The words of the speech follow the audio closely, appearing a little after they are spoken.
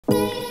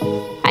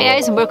Hi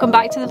guys, and welcome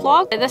back to the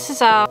vlog. This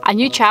is a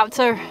new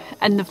chapter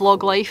in the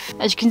vlog life.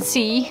 As you can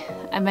see,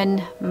 I'm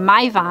in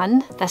my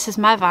van. This is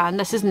my van.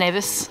 This is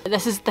Nevis.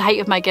 This is the height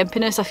of my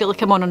gimpiness. I feel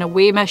like I'm on an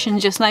away mission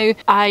just now.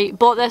 I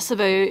bought this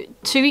about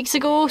 2 weeks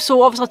ago,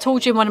 so obviously I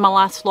told you in one of my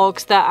last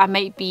vlogs that I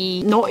might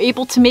be not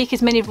able to make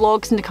as many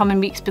vlogs in the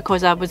coming weeks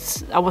because I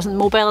wasn't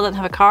mobile, I didn't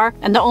have a car.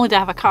 And not only do I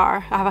have a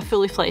car, I have a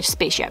fully fledged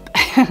spaceship.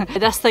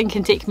 This thing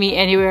can take me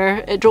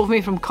anywhere. It drove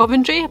me from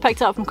Coventry. I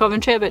picked it up from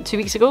Coventry about 2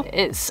 weeks ago.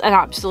 It's an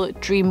absolute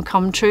dream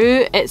come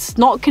true. It's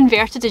not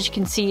converted, as you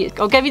can see.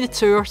 I'll give you the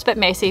tour. It's a bit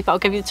messy, but I'll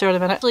give you the tour in a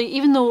minute. Actually,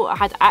 even though I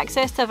had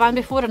access to a van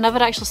before, I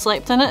never actually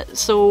slept in it,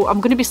 so I'm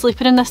going to be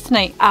sleeping in this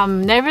tonight.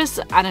 I'm nervous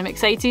and I'm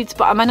excited,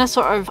 but I'm in a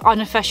sort of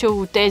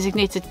unofficial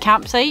designated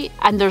campsite,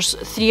 and there's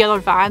 3 other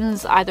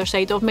vans either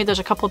side of me. There's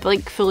a couple of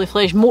like fully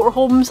fledged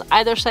motorhomes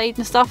either side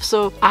and stuff,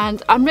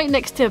 and I'm right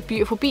next to a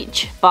beautiful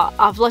beach, but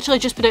I've literally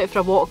just been out for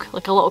a walk,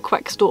 like a little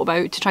quick stoat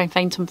about to try and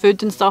find some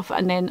food and stuff,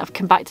 and then I've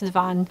come back to the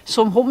van,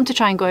 so I'm hoping to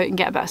try and go out and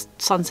get a bit of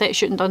sunset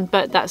shooting done,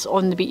 but that's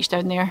on the beach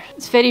down there.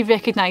 It's very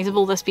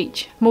recognisable, this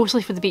beach,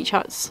 mostly for the beach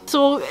huts.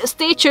 So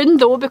stay tuned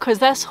though, because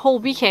this whole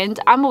weekend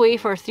I'm away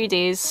for 3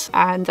 days,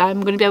 and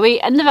I'm going to be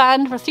away in the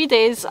van for 3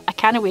 days. I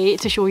can't wait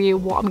to show you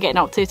what I'm getting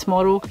up to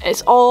tomorrow.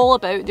 It's all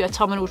about the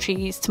autumnal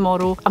trees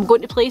tomorrow. I'm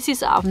going to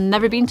places that I've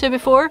never been to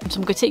before, so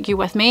I'm going to take you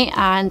with me,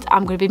 and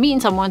I'm going to be meeting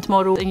someone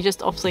tomorrow, and you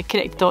just obviously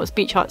connect the dots,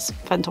 beach huts,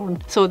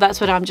 Fintorn. So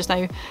that's where I am just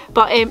now.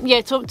 But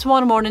yeah,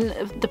 tomorrow morning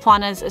the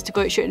plan is to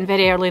go out shooting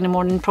very early in the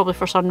morning, probably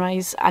for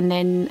sunrise, and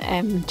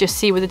then just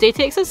see where the day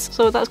takes us.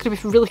 So that's going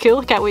to be really cool.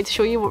 I can't wait to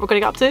show you what we're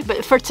going to get up to.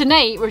 But for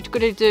tonight we're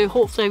going to do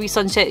hopefully a wee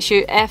sunset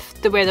shoot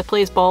if the weather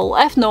plays ball.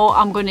 If not,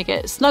 I'm going to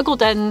get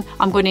snuggled in.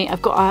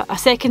 I've got a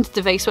second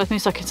device with me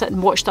so I can sit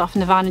and watch stuff in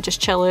the van and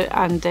just chill out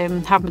and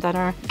have my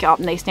dinner, get up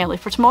nice and early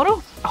for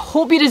tomorrow. I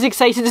hope you're as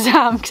excited as I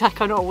am, because I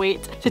cannot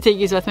wait to take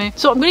you with me.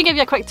 So I'm going to give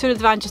you a quick tour of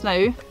the van just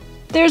now.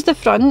 There's the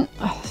front.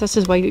 Oh, this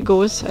is why it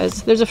goes.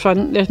 There's the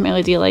front, there's my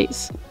LED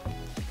lights.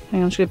 Hang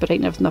on, I'm just going to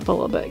brighten everything up a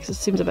little bit because it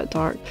seems a bit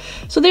dark.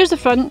 So there's the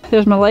front,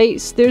 there's my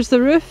lights, there's the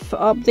roof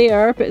up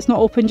there, but it's not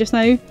open just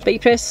now. But you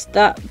press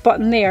that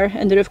button there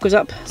and the roof goes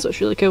up, so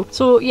it's really cool.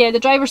 So yeah, the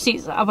driver's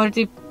seats, I've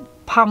already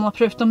Pamela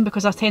proofed them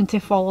because I tend to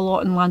fall a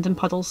lot and land in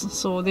puddles,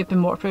 so they've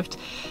been waterproofed.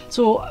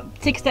 So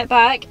take a step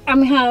back, and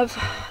we have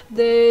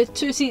the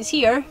 2 seats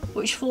here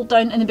which fold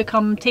down and they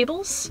become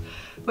tables,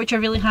 which are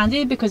really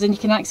handy because then you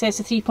can access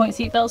the 3-point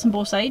seat belts on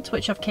both sides,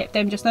 which I've kept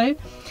them just now.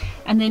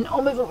 And then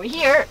I'll move over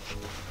here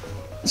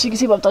so you can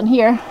see what I've done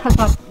here. Has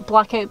my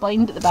blackout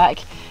blind at the back.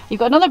 You've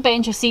got another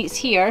bench of seats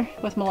here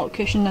with my little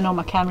cushion and all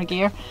my camera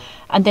gear.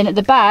 And then at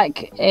the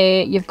back,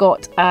 you've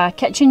got a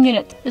kitchen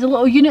unit. There's a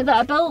little unit that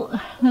I built.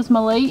 There's my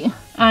light.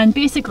 And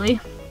basically,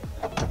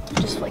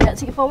 just flick that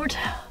seat forward.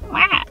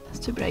 That's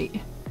too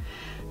bright.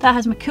 That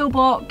has my cool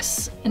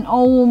box and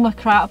all my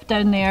crap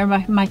down there.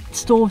 My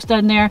stove's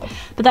down there.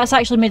 But that's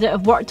actually made out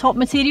of worktop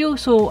material,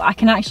 so I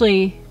can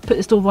actually put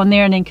the stove on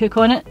there and then cook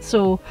on it.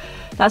 So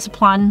that's a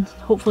plan,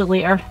 hopefully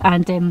later.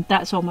 And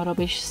that's all my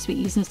rubbish,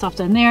 sweeties and stuff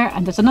down there.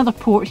 And there's another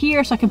port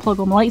here so I can plug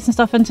all my lights and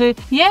stuff into.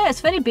 Yeah, it's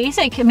very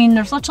basic. I mean,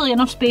 there's literally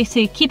enough space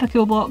to keep a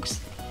cool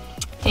box,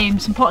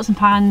 some pots and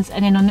pans,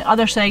 and then on the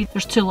other side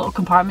there's 2 little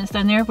compartments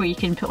down there where you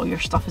can put all your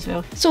stuff as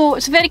well. So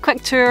it's a very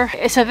quick tour.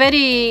 It's a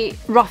very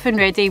rough and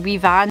ready wee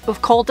van.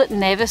 We've called it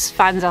Nevis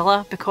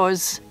Vanzilla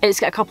because it's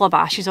got a couple of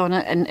bashes on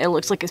it and it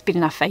looks like it's been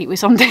in a fight with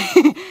somebody.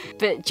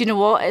 But do you know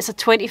what? It's a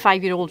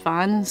 25-year-old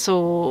van,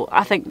 so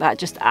I think that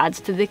just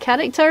adds to the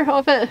character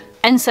of it.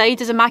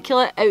 Inside is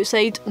immaculate,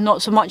 outside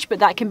not so much, but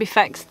that can be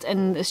fixed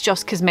and it's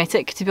just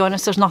cosmetic, to be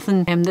honest. There's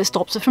nothing that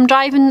stops it from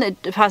driving.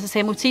 It passes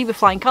MOT with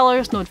flying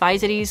colours, no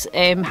advisories.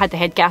 Had the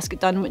head gasket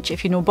done, which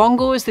if you know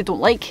bongos, they don't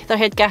like their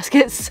head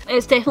gaskets.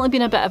 It's definitely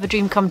been a bit of a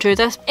dream come true,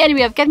 this.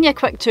 Anyway, I've given you a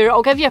quick tour.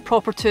 I'll give you a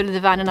proper tour of the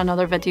van in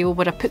another video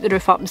where I put the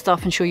roof up and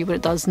stuff and show you what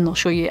it does, and I'll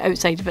show you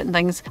outside of it and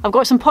things. I've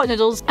got some pot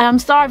noodles and I'm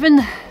starving,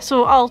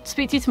 so I'll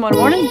speak to you tomorrow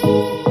morning.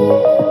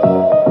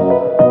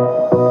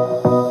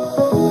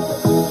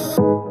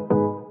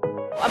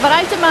 I've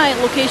arrived at my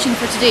location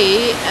for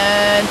today,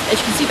 and as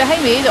you can see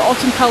behind me, the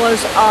autumn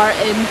colours are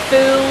in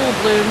full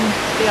bloom.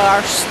 They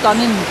are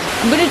stunning.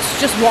 I'm going to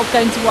just walk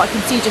down to what I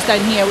can see just down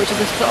here, which is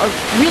this sort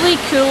of really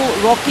cool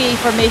rocky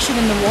formation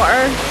in the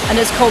water, and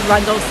it's called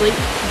Randall's Lake.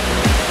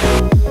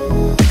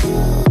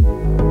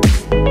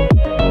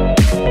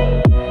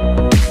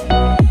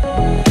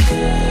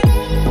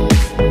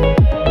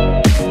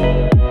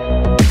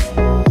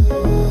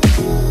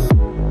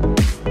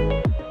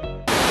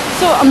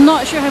 So I'm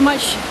not sure how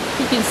much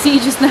you can see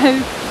just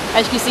now.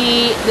 As you can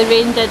see, the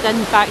rain did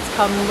in fact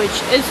come, which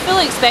is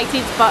fully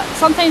expected, but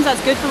sometimes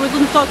that's good for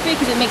woodland photography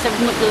because it makes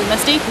everything look really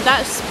misty.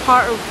 That's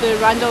part of the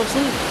Randolph's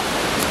Lake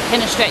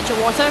kind of stretch of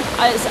water.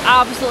 It's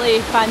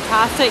absolutely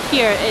fantastic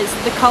here.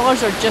 The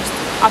colours are just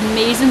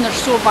amazing, they're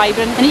so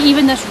vibrant, and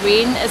even this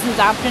rain isn't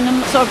dampening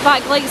them. Sort of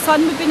backlight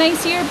sun would be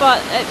nice here, but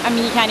I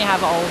mean, you can't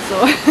have it all,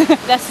 so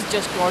this is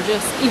just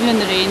gorgeous. Even in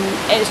the rain,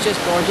 it's just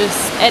gorgeous.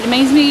 It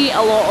reminds me a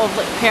lot of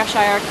like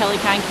Perthshire,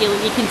 Killiecrankie.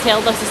 Like, you can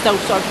tell this is still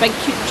sort of big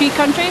tree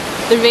country.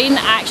 The rain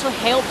actually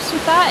helps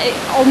with that. It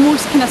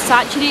almost kind of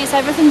saturates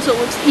everything, so it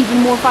looks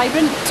even more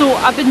vibrant. So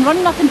I've been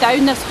running up and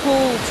down this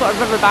whole sort of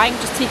river bank,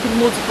 just taking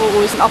loads of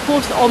photos, and I'll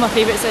post all my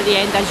favourites at the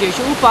end as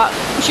usual. But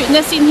I'm shooting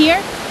this scene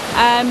here,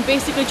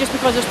 basically just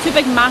because there's two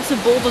big massive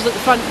boulders at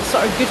the front,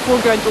 sort of good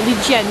foreground to lead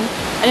you in,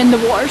 and then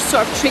the water's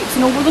sort of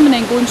traipsing over them and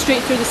then going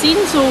straight through the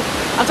scene. So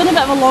I've done a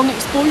bit of a long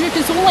exposure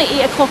because it's only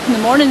 8 o'clock in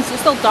the morning, so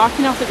it's still dark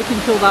enough that we can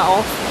pull that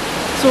off.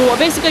 So I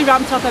basically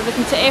ramped up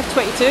everything to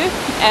f22,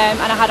 and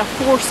I had a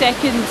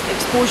 4-second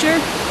exposure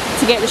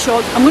to get the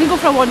shot. I'm going to go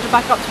for a wander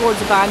back up towards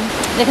the van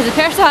because the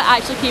person that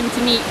actually came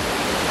to meet,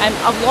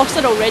 I've lost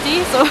her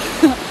already, so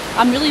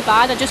I'm really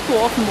bad. I just go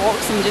off and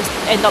walks and just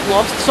end up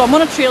lost. So I'm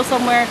on a trail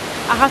somewhere.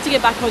 I have to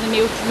get back on the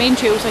main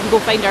trail so I can go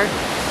find her.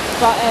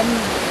 But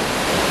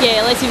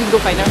yeah, let's see if we can go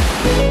find her.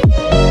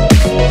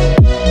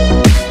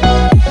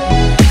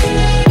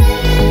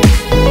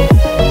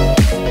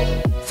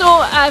 So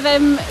I've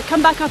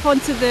come back up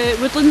onto the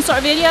Woodland sort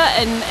of area,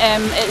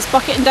 and it's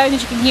bucketing down,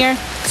 as you can hear.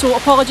 So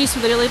apologies for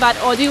the really bad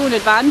audio in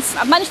advance.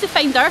 I've managed to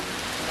find her.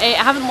 I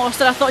haven't lost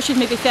her. I thought she'd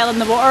maybe fell in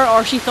the water,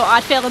 or she thought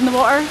I'd fell in the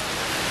water.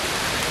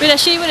 Where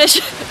is she? Where is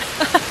she?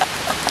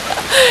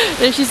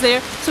 There she's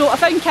there. So I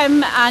found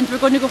Kim, and we're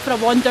going to go for a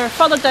wander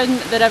further down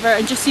the river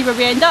and just see where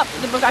we end up.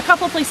 We've got a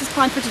couple of places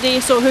planned for today,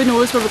 so who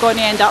knows where we're going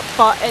to end up,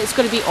 but it's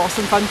going to be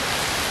awesome fun.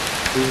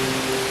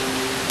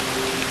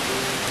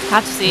 I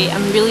have to say,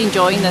 I'm really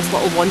enjoying this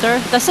little wander.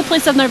 This is a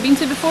place I've never been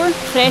to before.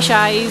 Fresh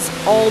eyes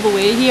all the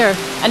way here.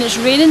 And it's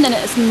raining and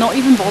it's not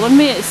even bothering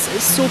me. It's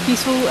so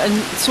peaceful and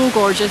so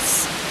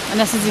gorgeous. And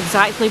this is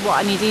exactly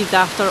what I needed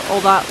after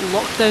all that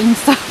lockdown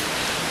stuff.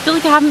 I feel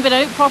like I haven't been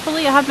out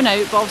properly. I have been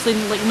out, but obviously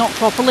like not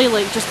properly,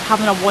 like just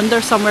having a wander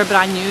somewhere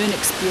brand new and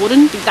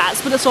exploring.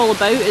 That's what it's all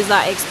about, is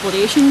that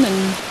exploration.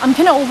 And I'm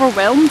kind of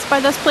overwhelmed by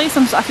this place.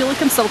 I feel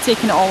like I'm still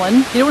taking it all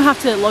in. You don't have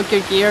to lug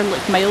your gear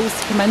like miles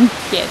to come in.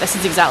 Yeah, this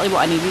is exactly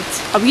what I needed.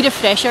 A wee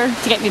refresher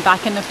to get me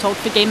back in the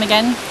photography game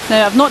again.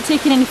 Now, I've not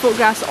taken any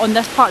photographs on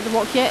this part of the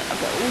walk yet.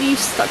 I've got leaves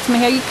stuck to my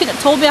hair. You couldn't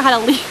have told me I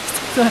had a leaf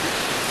stuck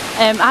to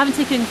I haven't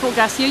taken any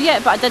photographs here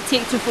yet, but I did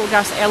take 2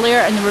 photographs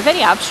earlier, and they were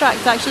very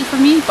abstract actually for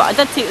me, but I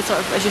did take the sort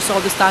of, as you saw,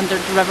 the standard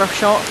river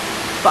shot.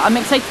 But I'm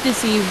excited to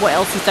see what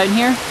else is down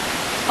here.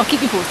 I'll keep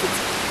you posted.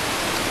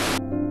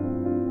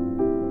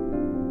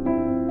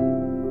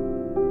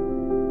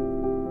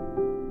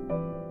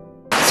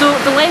 So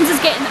the lens is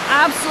getting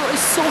absolutely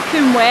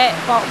soaking wet,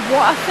 but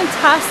what a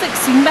fantastic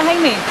scene behind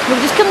me.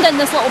 We've just come down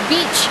this little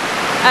beach.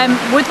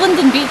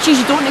 Woodland and beaches,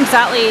 you don't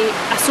exactly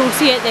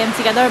associate them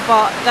together,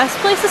 but this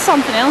place is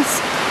something else.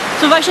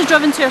 So we've actually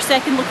driven to our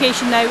second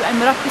location now, and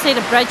we're up beside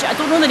a bridge. I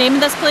don't know the name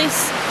of this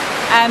place.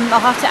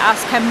 I'll have to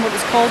ask him what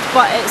it's called,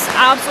 but it's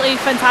absolutely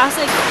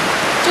fantastic.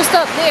 Just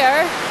up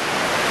there,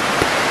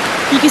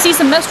 you can see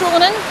some mist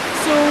rolling in.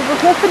 So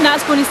we're hoping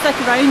that's going to stick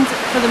around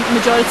for the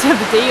majority of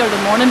the day or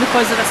the morning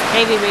because of this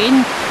heavy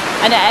rain,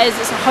 and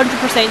it's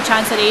 100%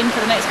 chance of rain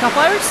for the next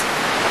couple hours.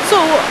 So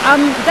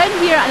I'm down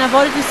here and I've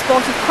already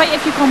spotted quite a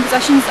few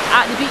compositions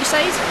at the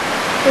beachside.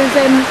 There's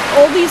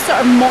all these sort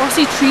of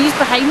mossy trees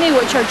behind me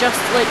which are just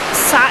like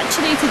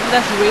saturated with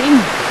this rain,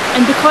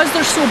 and because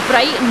they're so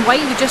bright and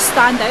white they just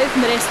stand out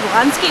from the rest of the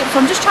landscape. So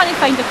I'm just trying to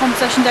find a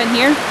composition down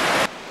here.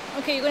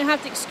 Okay, you're going to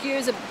have to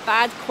excuse a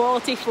bad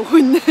quality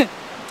phone.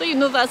 Don't even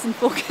know if that's in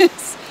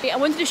focus. I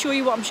wanted to show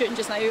you what I'm shooting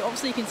just now.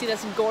 Obviously you can see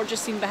this gorgeous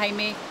scene behind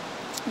me.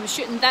 I was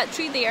shooting that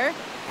tree there,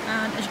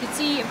 and as you can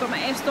see I've got my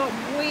f-stop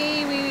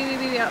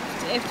way up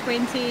to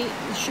f20,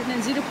 shooting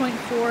at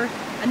 0.4,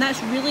 and that's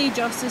really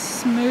just to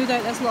smooth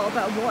out this little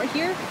bit of water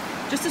here,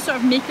 just to sort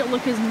of make it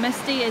look as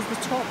misty as the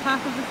top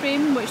half of the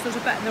frame, which there was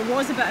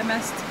a bit of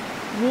mist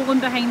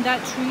rolling behind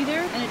that tree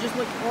there, and it just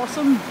looked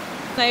awesome.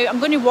 Now I'm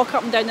going to walk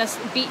up and down this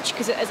beach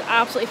because it is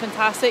absolutely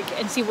fantastic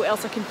and see what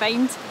else I can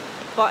find,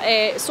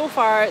 but so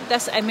far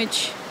this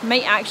image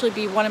might actually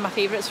be one of my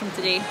favourites from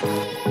today.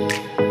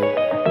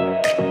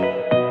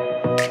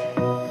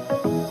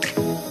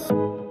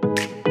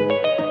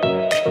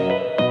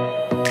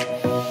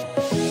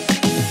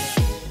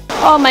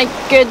 Oh my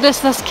goodness,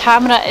 this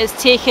camera is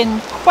taking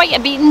quite a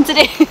beating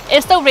today.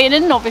 It's still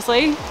raining,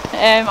 obviously.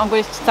 I'm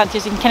going to stand here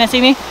so you can kind of see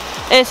me.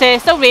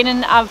 It's still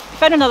raining. I've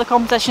found another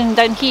composition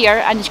down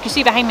here, and as you can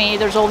see behind me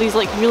there's all these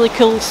like really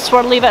cool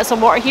swirly bits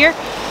of water here.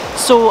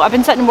 So I've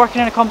been sitting and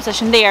working on a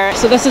composition there.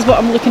 So this is what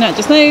I'm looking at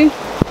just now.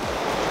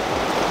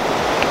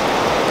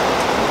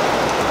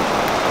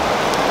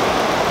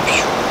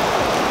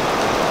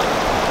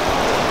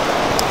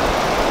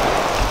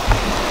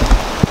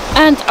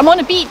 And I'm on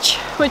a beach,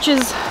 which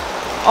is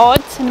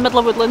odd, in the middle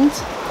of Woodland.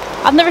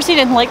 I've never seen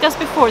anything like this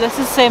before. This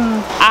is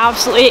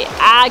absolutely,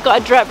 I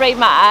got a drip right in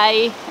my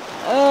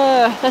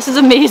eye. This is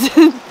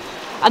amazing.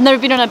 I've never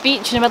been on a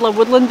beach in the middle of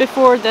Woodland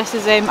before. This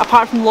is,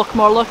 apart from Loch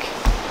Morlock,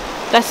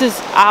 This is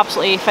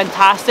absolutely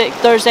fantastic.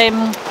 There's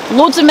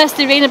loads of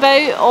misty rain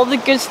about, all the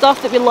good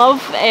stuff that we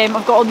love.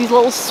 I've got all these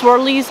little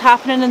swirlies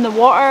happening in the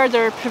water.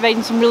 They're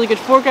providing some really good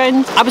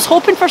foreground. I was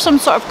hoping for some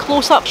sort of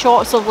close-up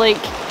shots of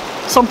like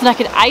something I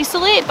could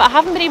isolate, but I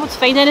haven't been able to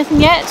find anything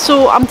yet.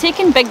 So I'm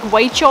taking big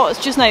wide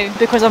shots just now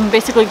because I'm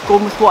basically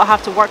going with what I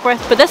have to work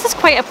with. But this is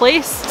quite a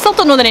place. Still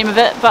don't know the name of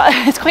it, but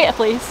it's quite a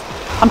place.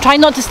 I'm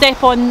trying not to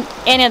step on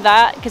any of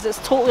that because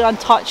it's totally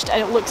untouched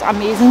and it looks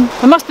amazing.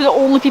 We must be the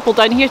only people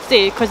down here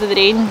today because of the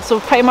rain, so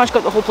we've pretty much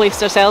got the whole place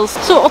to ourselves.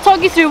 So I'll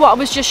talk you through what I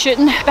was just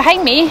shooting.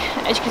 Behind me,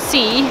 as you can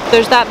see,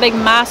 there's that big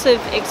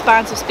massive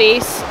expanse of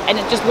space and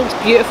it just looks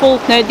beautiful.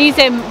 Now these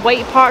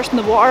white parts in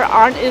the water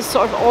aren't as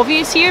sort of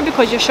obvious here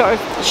because you're sort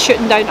of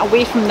shooting down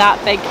away from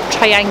that big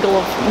triangle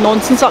of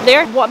nonsense up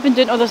there. What I've been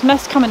doing, oh there's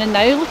mist coming in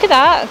now, look at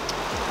that.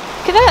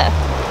 Look at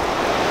that.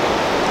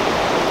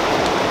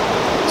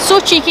 So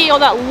cheeky, all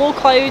that low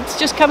clouds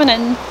just coming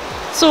in.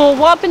 So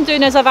what I've been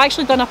doing is I've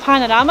actually done a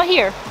panorama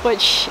here,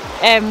 which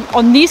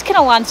on these kind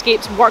of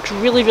landscapes works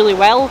really, really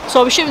well.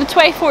 So I was shooting the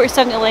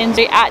 24-70 lens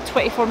at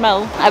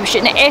 24mm. I was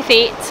shooting at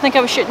f8, I think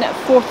I was shooting at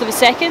 1/4 of a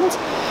second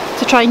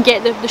to try and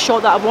get the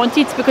shot that I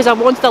wanted, because I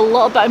wanted a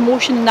little bit of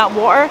motion in that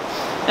water.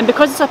 And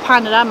because it's a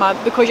panorama,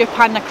 because you're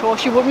panning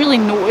across, you won't really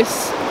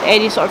notice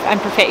any sort of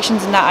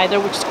imperfections in that either,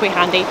 which is quite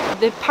handy.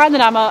 The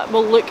panorama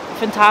will look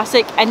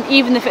fantastic, and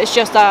even if it's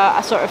just a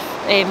sort of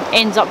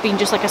ends up being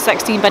just like a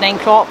 16:9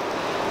 crop,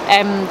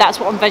 that's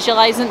what I'm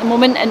visualising at the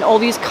moment, and all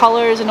these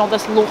colours and all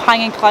this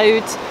low-hanging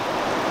clouds,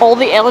 all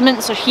the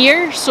elements are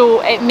here,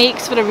 so it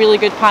makes for a really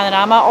good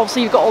panorama.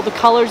 Obviously you've got all the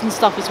colours and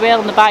stuff as well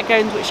in the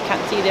background, which you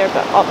can't see there,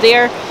 but up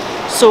there.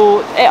 So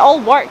it all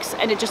works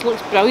and it just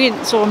looks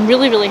brilliant. So I'm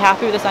really, really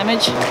happy with this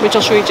image, which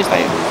I'll show you just now.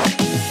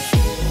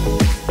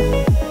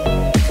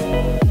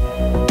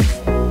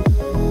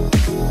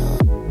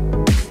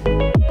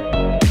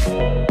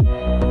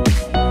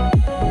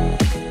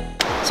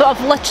 So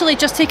I've literally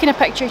just taken a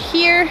picture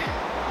here,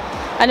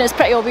 and it's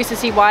pretty obvious to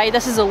see why.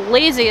 This is the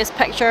laziest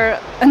picture,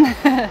 and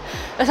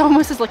it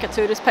almost is like a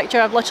tourist picture.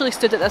 I've literally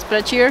stood at this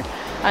bridge here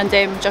and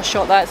just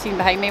shot that scene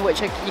behind me,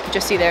 which you could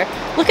just see there.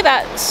 Look at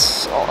that,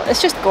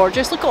 it's just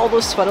gorgeous. Look at all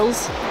those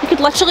swirls. You could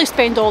literally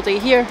spend all day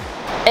here.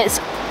 It's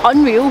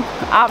unreal,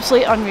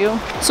 absolutely unreal.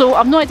 So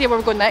I've no idea where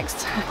we're going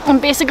next. I'm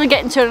basically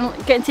getting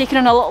taken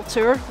on a little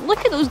tour.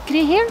 Look at those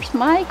grey hairs,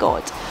 my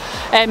god.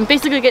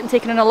 Basically getting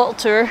taken on a little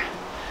tour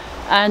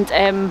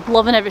and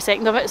loving every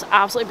second of it. It's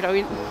absolutely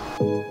brilliant.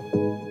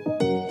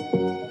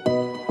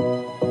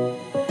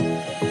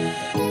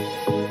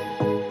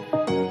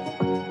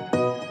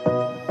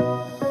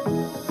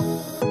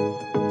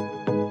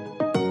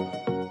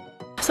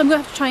 So I'm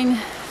going to have to try and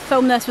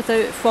film this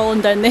without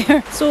falling down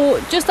there. So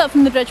just up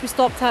from the bridge we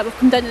stopped at, we've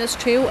come down to this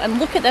trail, and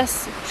look at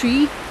this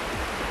tree.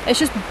 It's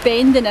just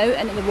bending out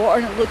into the water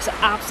and it looks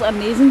absolutely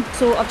amazing.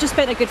 So I've just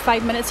spent a good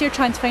 5 minutes here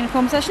trying to find a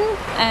composition,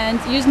 and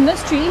using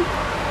this tree,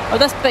 or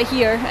this bit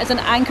here, as an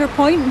anchor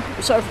point,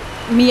 sort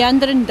of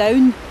meandering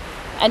down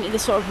into the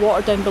sort of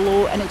water down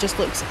below, and it just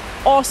looks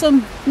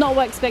awesome. Not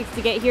what I expected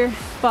to get here,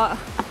 but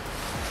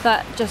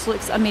that just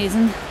looks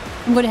amazing.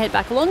 I'm going to head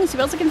back along and see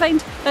what else I can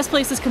find. This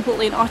place has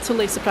completely and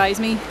utterly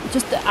surprised me.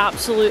 Just the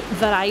absolute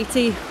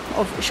variety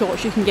of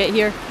shots you can get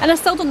here. And I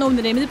still don't know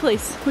the name of the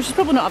place, which is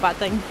probably not a bad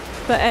thing.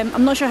 But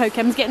I'm not sure how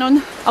Kim's getting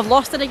on. I've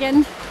lost her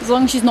again, as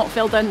long as she's not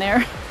fell down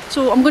there.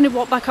 So I'm going to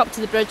walk back up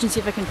to the bridge and see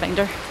if I can find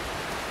her.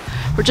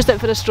 We're just out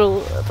for a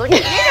stroll. You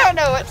don't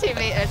know what 2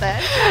 meters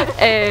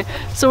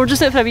is. So we're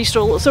just out for a wee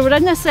stroll. So we're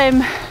in this,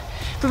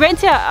 we went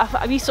to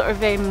a wee sort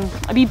of,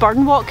 a wee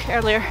burn walk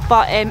earlier,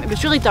 but it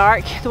was really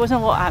dark, there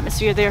wasn't a lot of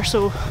atmosphere there,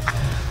 so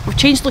we've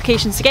changed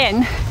locations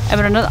again, and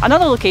we're in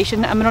another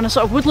location, and we're on a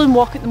sort of woodland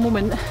walk at the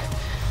moment,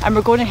 and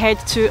we're going to head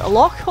to a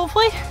loch,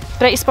 hopefully.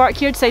 Bright Spark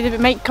here decided we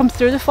might come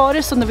through the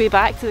forest on the way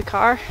back to the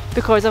car,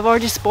 because I've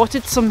already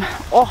spotted some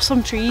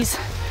awesome trees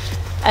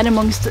in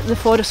amongst the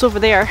forest over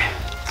there.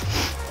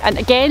 And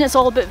again, it's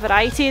all about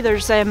variety.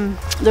 There's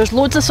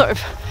loads of sort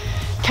of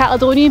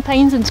Caledonian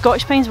pines and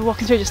Scotch pines we're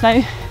walking through just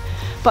now.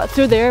 But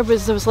through there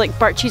was like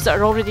birches that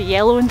are already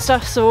yellow and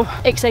stuff, so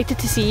excited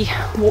to see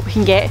what we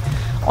can get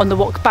on the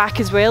walk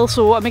back as well.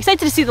 So I'm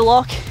excited to see the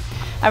loch,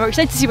 and we're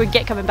excited to see what we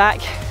get coming back.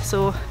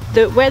 So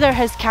the weather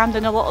has calmed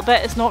down a little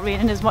bit, it's not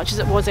raining as much as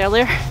it was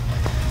earlier,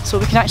 so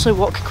we can actually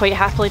walk quite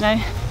happily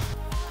now.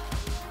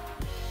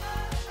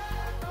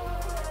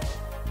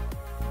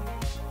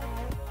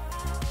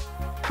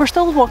 We're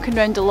still walking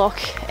around the loch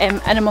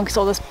in amongst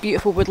all this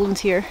beautiful woodland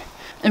here.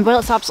 And while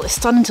it's absolutely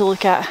stunning to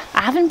look at,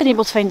 I haven't been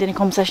able to find any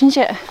compositions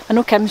yet. I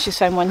know Kim's just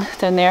found one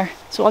down there,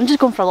 so I'm just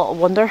going for a little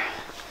wander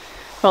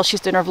while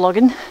she's doing her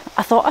vlogging.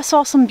 I thought I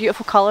saw some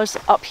beautiful colours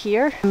up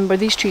here, where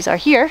these trees are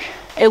here.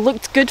 It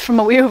looked good from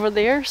away over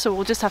there, so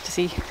we'll just have to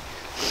see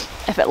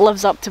if it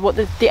lives up to what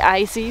the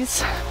eye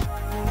sees.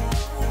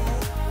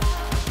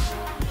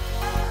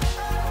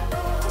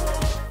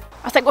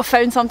 I think we've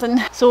found something.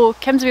 So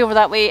Kim's way over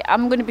that way.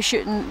 I'm going to be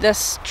shooting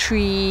this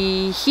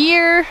tree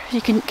here.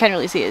 You can't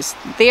really see it's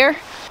there.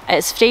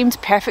 It's framed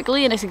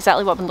perfectly and it's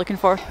exactly what I've been looking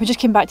for. We just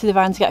came back to the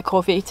van to get a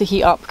coffee to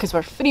heat up because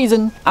we're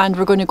freezing, and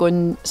we're going to go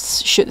and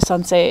shoot the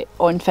sunset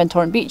on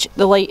Fentorrent Beach.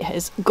 The light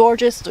is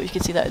gorgeous, so you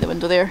can see that out the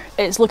window there.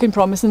 It's looking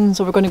promising,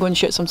 so we're going to go and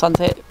shoot some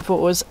sunset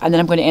photos and then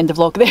I'm going to end the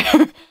vlog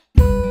there.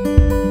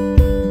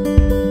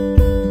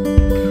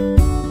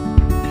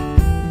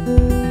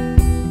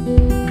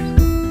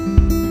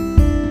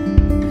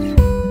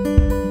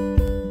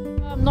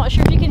 I'm not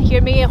sure if you can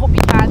hear me, I hope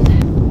you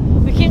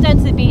can. We came down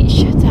to the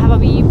beach to have a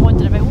wee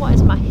wander about. What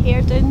is my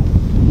hair doing?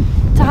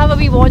 To have a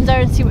wee wander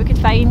and see what we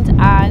could find,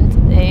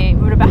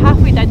 and we're about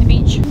halfway down the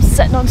beach. I'm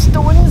sitting on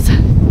stones.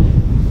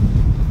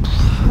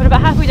 We're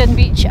about halfway down the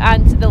beach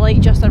and the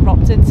light just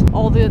erupted.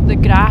 All the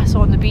grass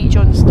on the beach,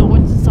 on the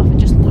stones and stuff, it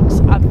just looks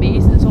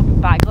amazing. It's all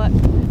backlit.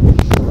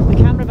 My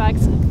camera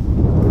bag's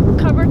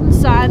covered in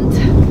sand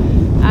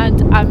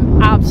and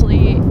I'm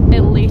absolutely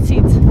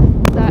elated.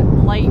 That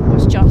light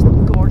was just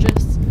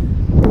gorgeous.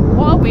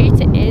 What a way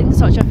to end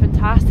such a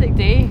fantastic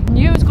day. I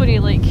knew it was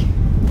going to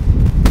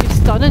be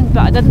stunning,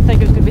 but I didn't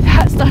think it was going to be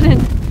that stunning.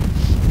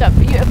 That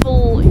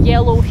beautiful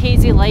yellow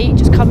hazy light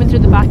just coming through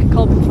the back of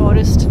Culbin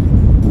Forest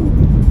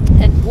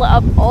and lit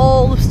up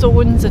all the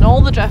stones and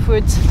all the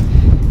driftwood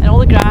and all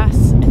the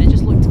grass, and it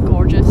just looked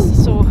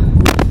gorgeous. So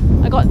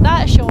I got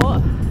that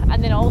shot,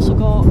 and then I also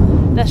got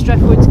this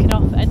driftwood kind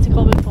of into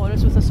Culbin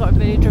Forest with a sort of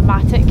very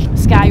dramatic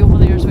sky over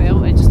there as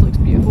well. It just looks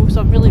beautiful,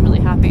 so I'm really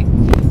happy.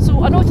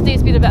 So I know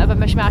today's been a bit of a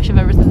mishmash of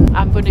everything.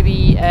 I'm going to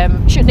be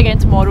shooting again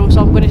tomorrow,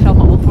 so I'm going to film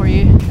it all for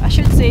you. I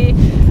should say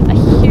a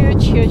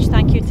huge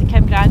thank you to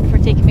Kim Grant for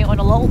taking me on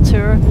a little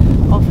tour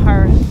of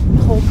her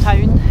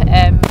hometown,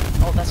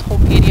 of this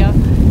home area.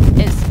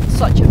 It's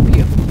such a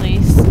beautiful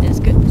place. It's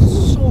got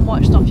so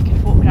much stuff you can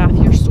photograph.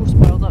 You're so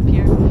spoiled up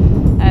here.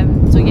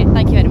 So yeah,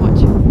 thank you very much.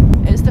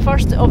 It's the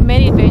first of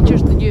many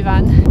adventures in the new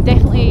van.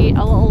 Definitely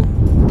a little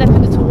dip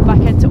in the toe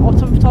back into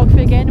autumn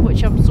photography again,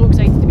 which I'm so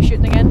excited to be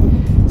shooting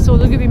again. So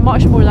there's going to be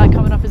much more of that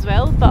coming up as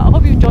well. But I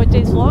hope you enjoyed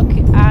today's vlog,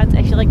 and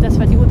if you like this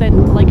video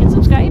then like and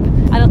subscribe.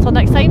 And until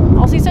next time,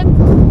 I'll see you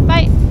soon.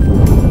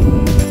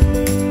 Bye!